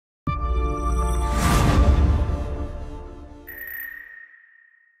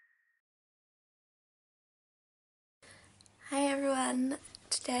and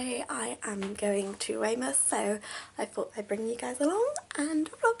today I am going to Weymouth, so I thought I'd bring you guys along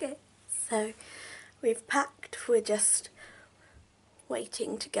and vlog it. So we've packed, we're just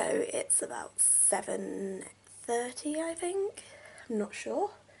waiting to go. It's about 7:30 I think, I'm not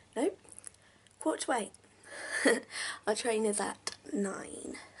sure, nope, 7:45. Our train is at 9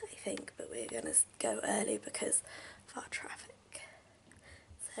 I think, but we're going to go early because of our traffic.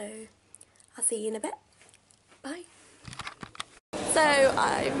 So I'll see you in a bit, bye. So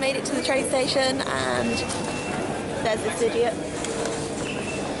I made it to the train station and there's this idiot.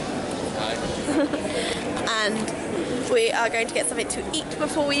 And we are going to get something to eat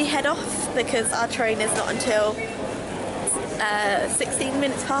before we head off because our train is not until 16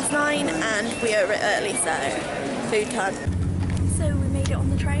 minutes past 9 and we are a bit early, so food time. So we made it on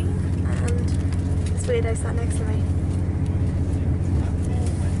the train and this weirdo sat next to me.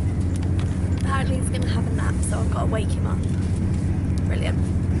 Apparently he's going to have a nap, so I've got to wake him up. Brilliant.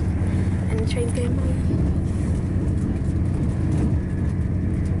 And the train's going by.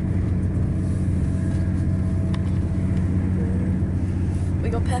 We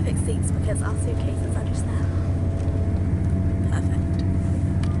got perfect seats because our suitcases are just there. Perfect.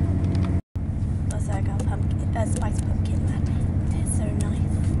 Also I got spiced pumpkin latte. It's so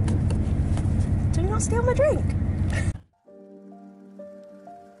nice. Do not steal my drink.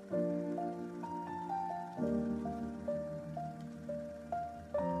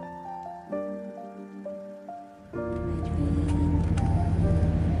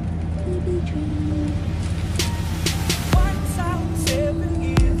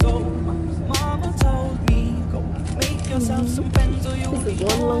 This is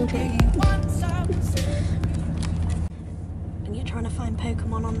one long train. And you're trying to find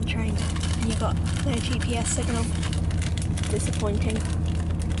Pokemon on the train and you've got no GPS signal. Disappointing.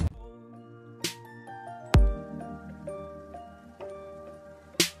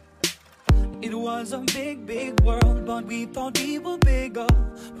 It was a big, big world, but we thought we were bigger.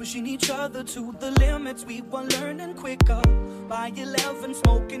 Pushing each other to the limits, we were learning quicker. By 11,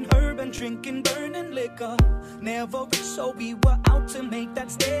 smoking herb and drinking burning liquor. Never rich, so we were out to make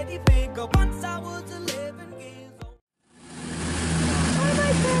that steady figure. Once I was 11 years old. Bye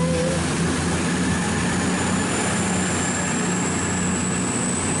bye friends.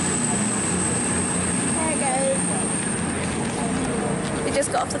 There it goes. We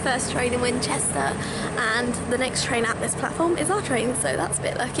just got off the first train in Winchester and the next train at this platform is our train, so that's a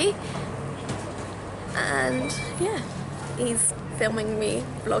bit lucky. And yeah, he's filming me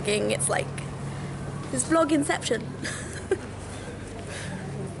vlogging. It's like his vlog inception.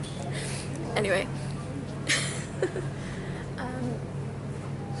 Anyway.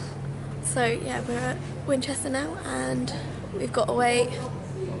 So yeah, we're at Winchester now and we've got to wait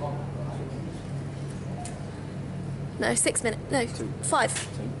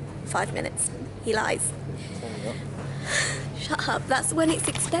 5 minutes. He lies. Shut up, that's when it's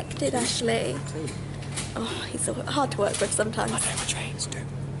expected, Ashley. Oh, he's so hard to work with sometimes. I know what trains do.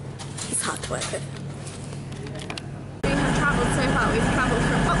 He's hard to work with. We have travelled so far. We've travelled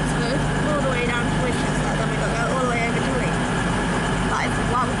from Oxford all the way down to Winchester, then we've got to go all the way over to Leeds. That is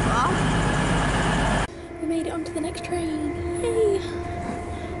one far. We made it onto the next train. Yay!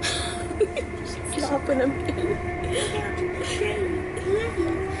 She's laughing at me.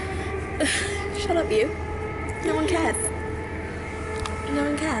 Shut up, you. No one cares. No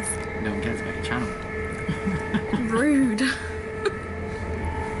one cares. No one cares about your channel. Rude.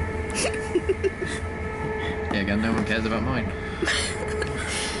 Yeah, again, no one cares about mine.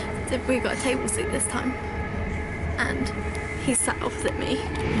 So we got a table seat this time, and he sat opposite me.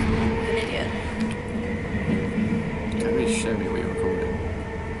 An idiot. Can't really show me what you're recording.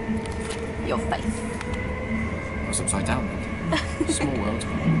 Your face. I was upside down then. Small world.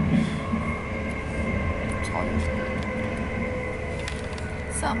 I'm tired.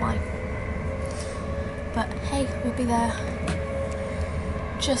 So am I. But hey, we'll be there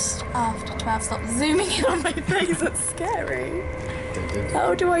just after 12. Stop zooming in on my face, that's scary.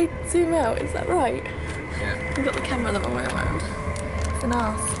 How do I zoom out? Is that right? Yeah. I've got the camera the wrong way around. It's an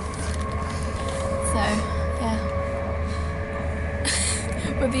arse. So, yeah.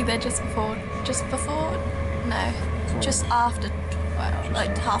 We'll be there just before? No, just after 12,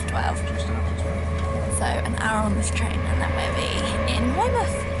 like half 12. So an hour on this train and then we'll be in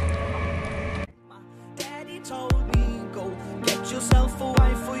Weymouth. Yourself a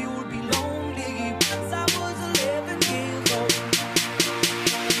wife or you'll be lonely. Since I was 11 years old.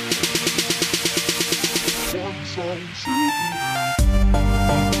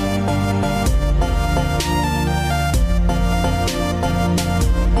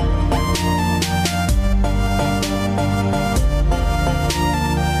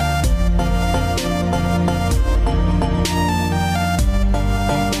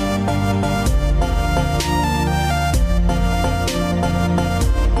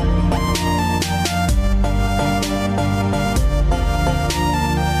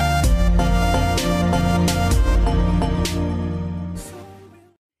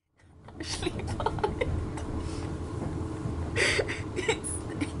 actually fine.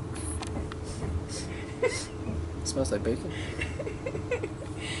 It smells like bacon.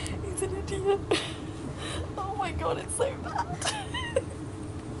 He's an idiot. Oh my god, it's so bad.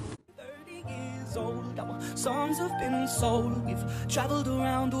 30 years old, our songs have been sold. We've traveled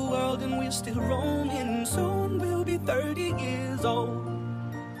around the world and we're still roaming. Soon we'll be 30 years old.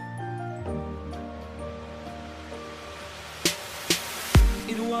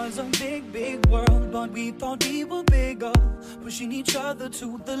 It was a big, big world, but we thought we were bigger. Pushing each other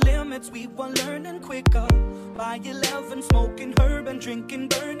to the limits, we were learning quicker. By 11, smoking herb and drinking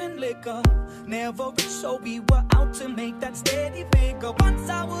burning liquor. Never rich, so we were out to make that steady figure. Once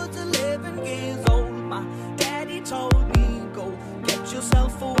I was 11 years old, my daddy told me, go get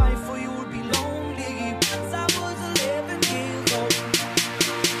yourself a wife or you'll be lonely. Once I was 11 years old.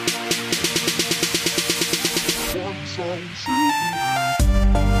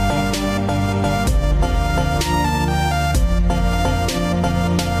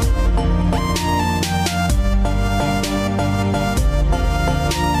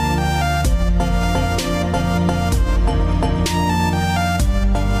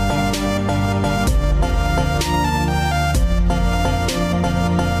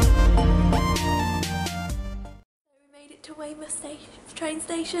 To Weymouth train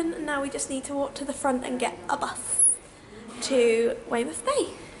station, and now we just need to walk to the front and get a bus to Weymouth Bay.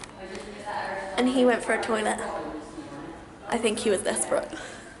 And he went for a toilet. I think he was desperate.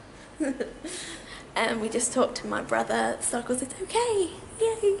 And we just talked to my brother. Snuggles, it's okay.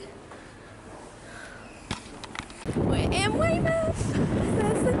 Yay! We're in Weymouth.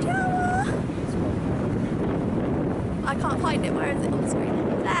 There's the tower. I can't find it. Where is it on the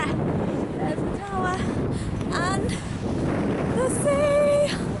screen? There. There's the tower. And the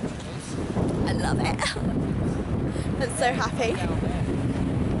sea! I love it. I'm so happy.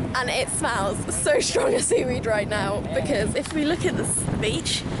 And it smells so strong of seaweed right now, because if we look at the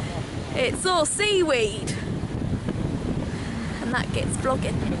beach, it's all seaweed. And that gets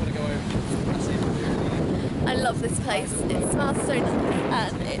vlogging. I love this place. It smells so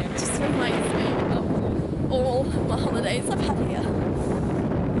nice and it just reminds me of all my holidays I've had here.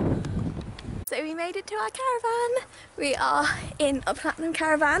 So we made it to our caravan. We are in a platinum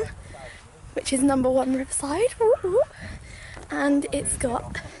caravan, which is number 1 Riverside. Ooh. And it's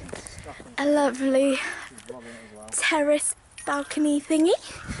got a lovely terrace balcony thingy.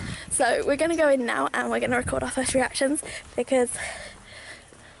 So we're gonna go in now and we're gonna record our first reactions, because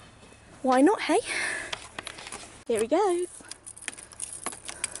why not, hey? Here he goes.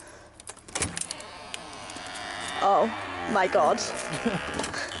 Oh my god.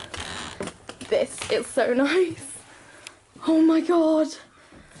 This is so nice. Oh my god.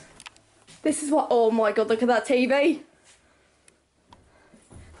 This is what, oh my god, look at that TV.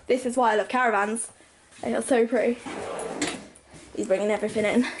 This is why I love caravans. They are so pretty. He's bringing everything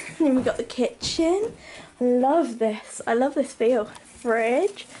in. And then we've got the kitchen. I love this. I love this feel.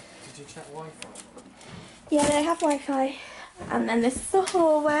 Fridge. Did you check Wi-Fi? Yeah, they have Wi-Fi. And then this is the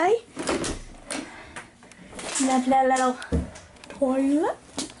hallway. Lovely little toilet.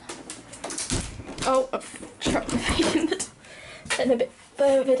 Oh, I've dropped my feet in the... And a bit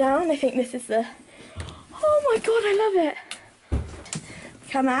further down, I think this is the... Oh my god, I love it.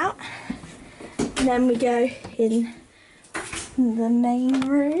 Come out. And then we go in the main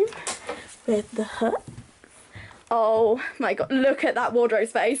room with the hut. Oh my god, look at that wardrobe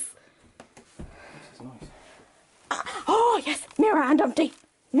space. This is nice. Oh yes, mirror and umpty.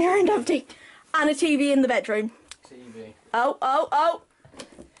 Mirror and umpty. And a TV in the bedroom. TV. Oh, oh, oh.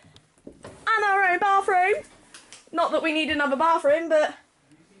 And our own bathroom. Not that we need another bathroom, but...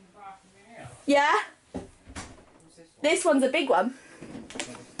 Yeah. This one's a big one.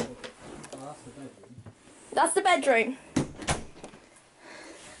 That's the bedroom.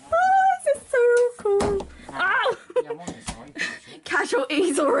 Oh, this is so cool. Oh! Yeah, I'm on this side.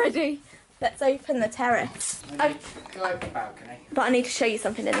 Casualties already. Let's open the terrace. Go over the balcony. But I need to show you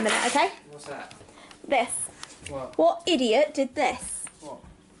something in a minute, okay? What's that? This. What? What idiot did this? What?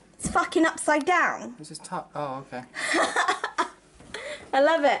 It's fucking upside down. This is top. Oh, okay. I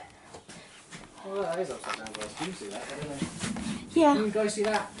love it. Well, that is upside down, guys. Can you see that? I don't know. Yeah. Can you guys see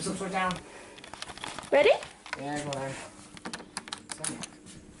that? It's upside down. Ready? Yeah, go on then.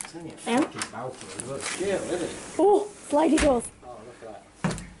 It's only a Yeah. fucking balcony. Look, chill, isn't it? Oh, slidey doors. Oh, look at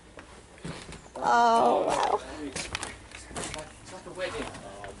that. Oh, wow. It's like a wedding.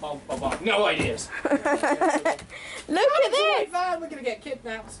 Oh, bum. No ideas. Look at this. We're gonna get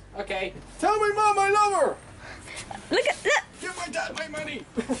kidnapped. Okay. Tell my mom I love her. Look. Give my dad my money.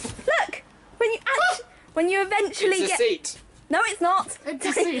 Look. When you eventually It's a get... seat. No, it's not. Don't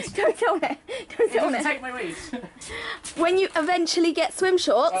sit on it. Don't sit on it. Take my weed. When you eventually get swim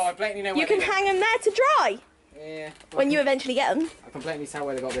shorts, Oh, I blatantly know where you can hang them there to dry. Yeah. When you eventually get them. I can blatantly tell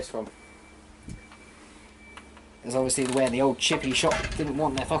where they got this from. It's obviously where the old chippy shop didn't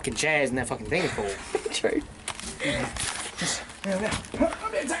want their fucking chairs and their fucking things for. True.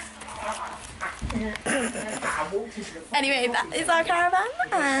 Anyway, that is our caravan,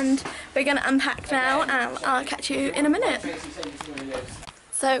 and we're going to unpack now, and I'll catch you in a minute.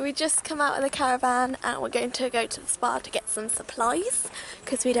 So we just come out of the caravan, and we're going to go to the spa to get some supplies,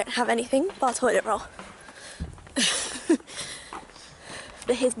 because we don't have anything but toilet roll.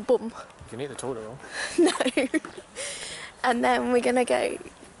 But his bum. You need the toilet roll. No. And then we're going to go,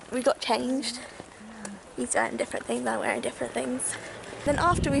 we got changed. He's wearing different things, I'm wearing different things. Then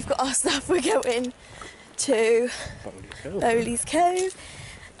after we've got our stuff, we're going to Bowley's Cove,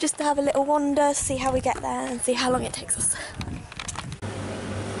 just to have a little wander, see how we get there and see how long it takes us.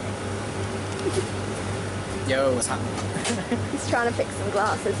 Yo, what's happening? He's trying to pick some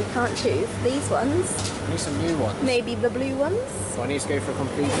glasses, he can't choose. These ones. I need some new ones. Maybe the blue ones. So I need to go for a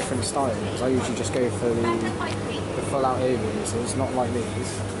complete different style, because I usually just go for the full out overview, so it's not like these.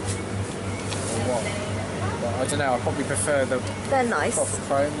 Or what? Well, I don't know, I probably prefer the They're nice. proper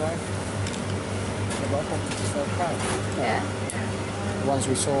chrome though. Yeah, but I probably prefer chrome. Yeah. The ones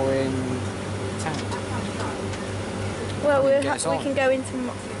we saw in town. Well, we can go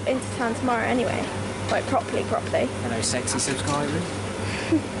into town tomorrow anyway. Like properly. Hello, sexy subscribers.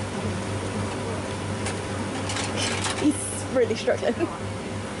 He's really struggling.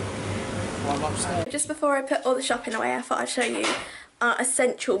 Well, I'm upstairs. Just before I put all the shopping away, I thought I'd show you our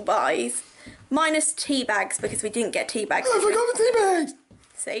essential buys. Minus tea bags, because we didn't get tea bags. I forgot the tea bags!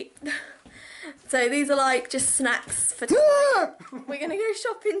 See? So these are like just snacks for tomorrow. We're going to go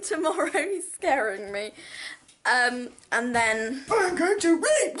shopping tomorrow. He's scaring me. And then... I'm going to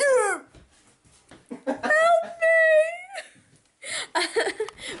rape you! Help me!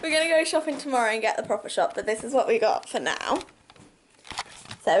 We're going to go shopping tomorrow and get the proper shop, but this is what we got for now.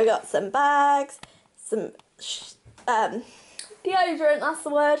 So we got some bags, some deodorant, that's the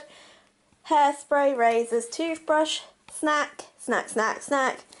word, hairspray, razors, toothbrush, snack,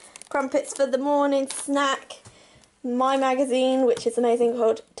 crumpets for the morning, snack, my magazine, which is amazing,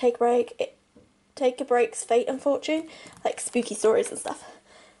 called Take a Break's Fate and Fortune, like spooky stories and stuff.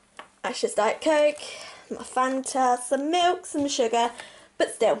 Ash's Diet Coke, my Fanta, some milk, some sugar,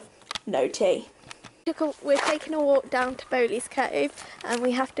 but still, no tea. We're taking a walk down to Bowley's Cove, and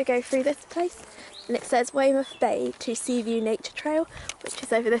we have to go through this place, and it says Weymouth Bay to Seaview Nature Trail, which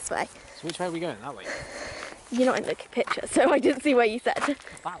is over this way. So which way are we going? That way? You're not in the picture, so I didn't see where you said. That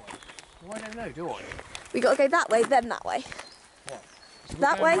way? Well, I don't know, do I? We got to go that way, then that way. What? So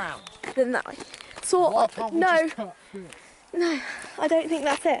That way, round? then that way. Sort Why of. can't we No, just cut through it? no, I don't think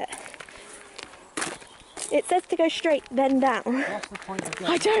that's it. It says to go straight, then down. What's the point of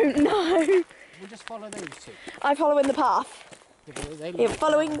going? I don't know. We'll just follow those two. I'm following the path. Yeah, but they Yeah, look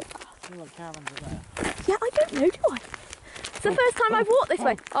following. They look caravans are there. Yeah, I don't know, do I? It's the first time I've walked this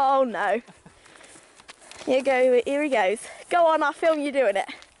way. Oh no. Here he goes. Go on, I'll film you doing it.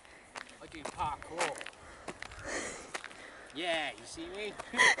 I do parkour. Yeah, you see me?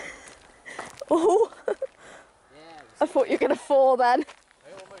 Oh, Yeah, I thought you were going to fall then.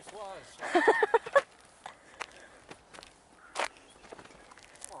 I almost was.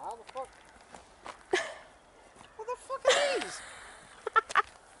 Oh, how the fuck? What the fuck are these?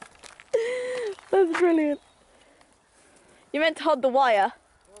 That's brilliant. You meant to hold the wire.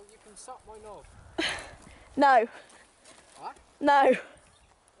 Well, you can suck my knob. No. What? No.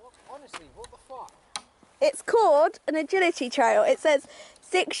 What? Honestly, what the fuck? It's called an agility trail. It says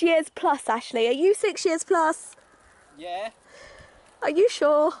 6 years plus, Ashley. Are you 6 years plus? Yeah. Are you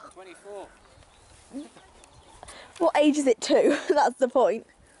sure? 24. What age is it to? That's the point.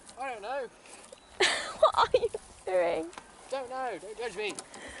 I don't know. What are you doing? Don't know. Don't judge me.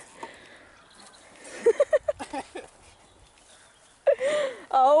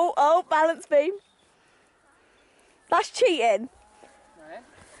 Oh, balance beam. That's cheating. Right.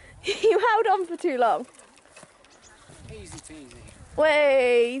 You held on for too long. Easy peasy.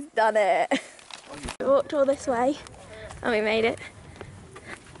 Way, he's done it. We walked all this way and we made it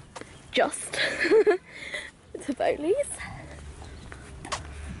just to Bowley's.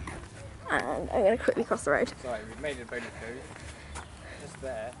 And I'm going to quickly cross the road. Sorry, we've made it Bowley Cove. Just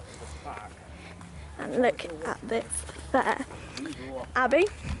there is the park. And look at this fair. Abby,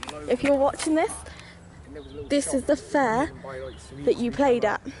 if you're watching this, this is the fair that you played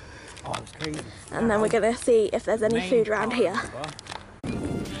at. Oh, it's crazy. And then we're going to see if there's any food around here.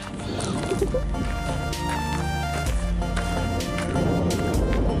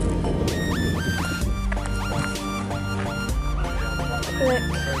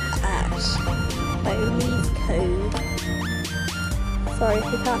 Sorry if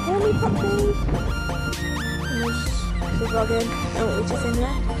you can't hear me properly. She's vlogging. Oh, we're just in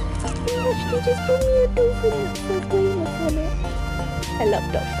there. Oh, she just brought me a dolphin that says Weymouth on it. I love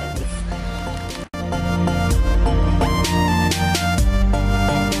dolphins.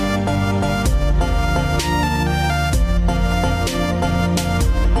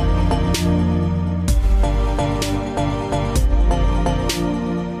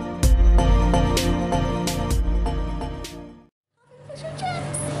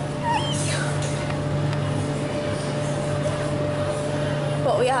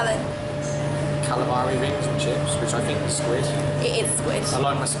 What are we having? Calamari rings and chips, which I think is squid. It is squid. I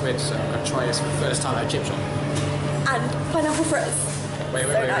like my squid, so I'm going to try this for the first time at a chip shop. And pineapple frizz. Wait.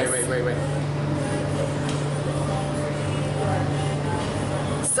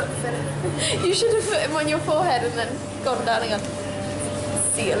 Stop filming. You should have put him on your forehead and then gone down again.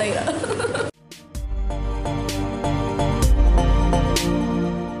 See you later.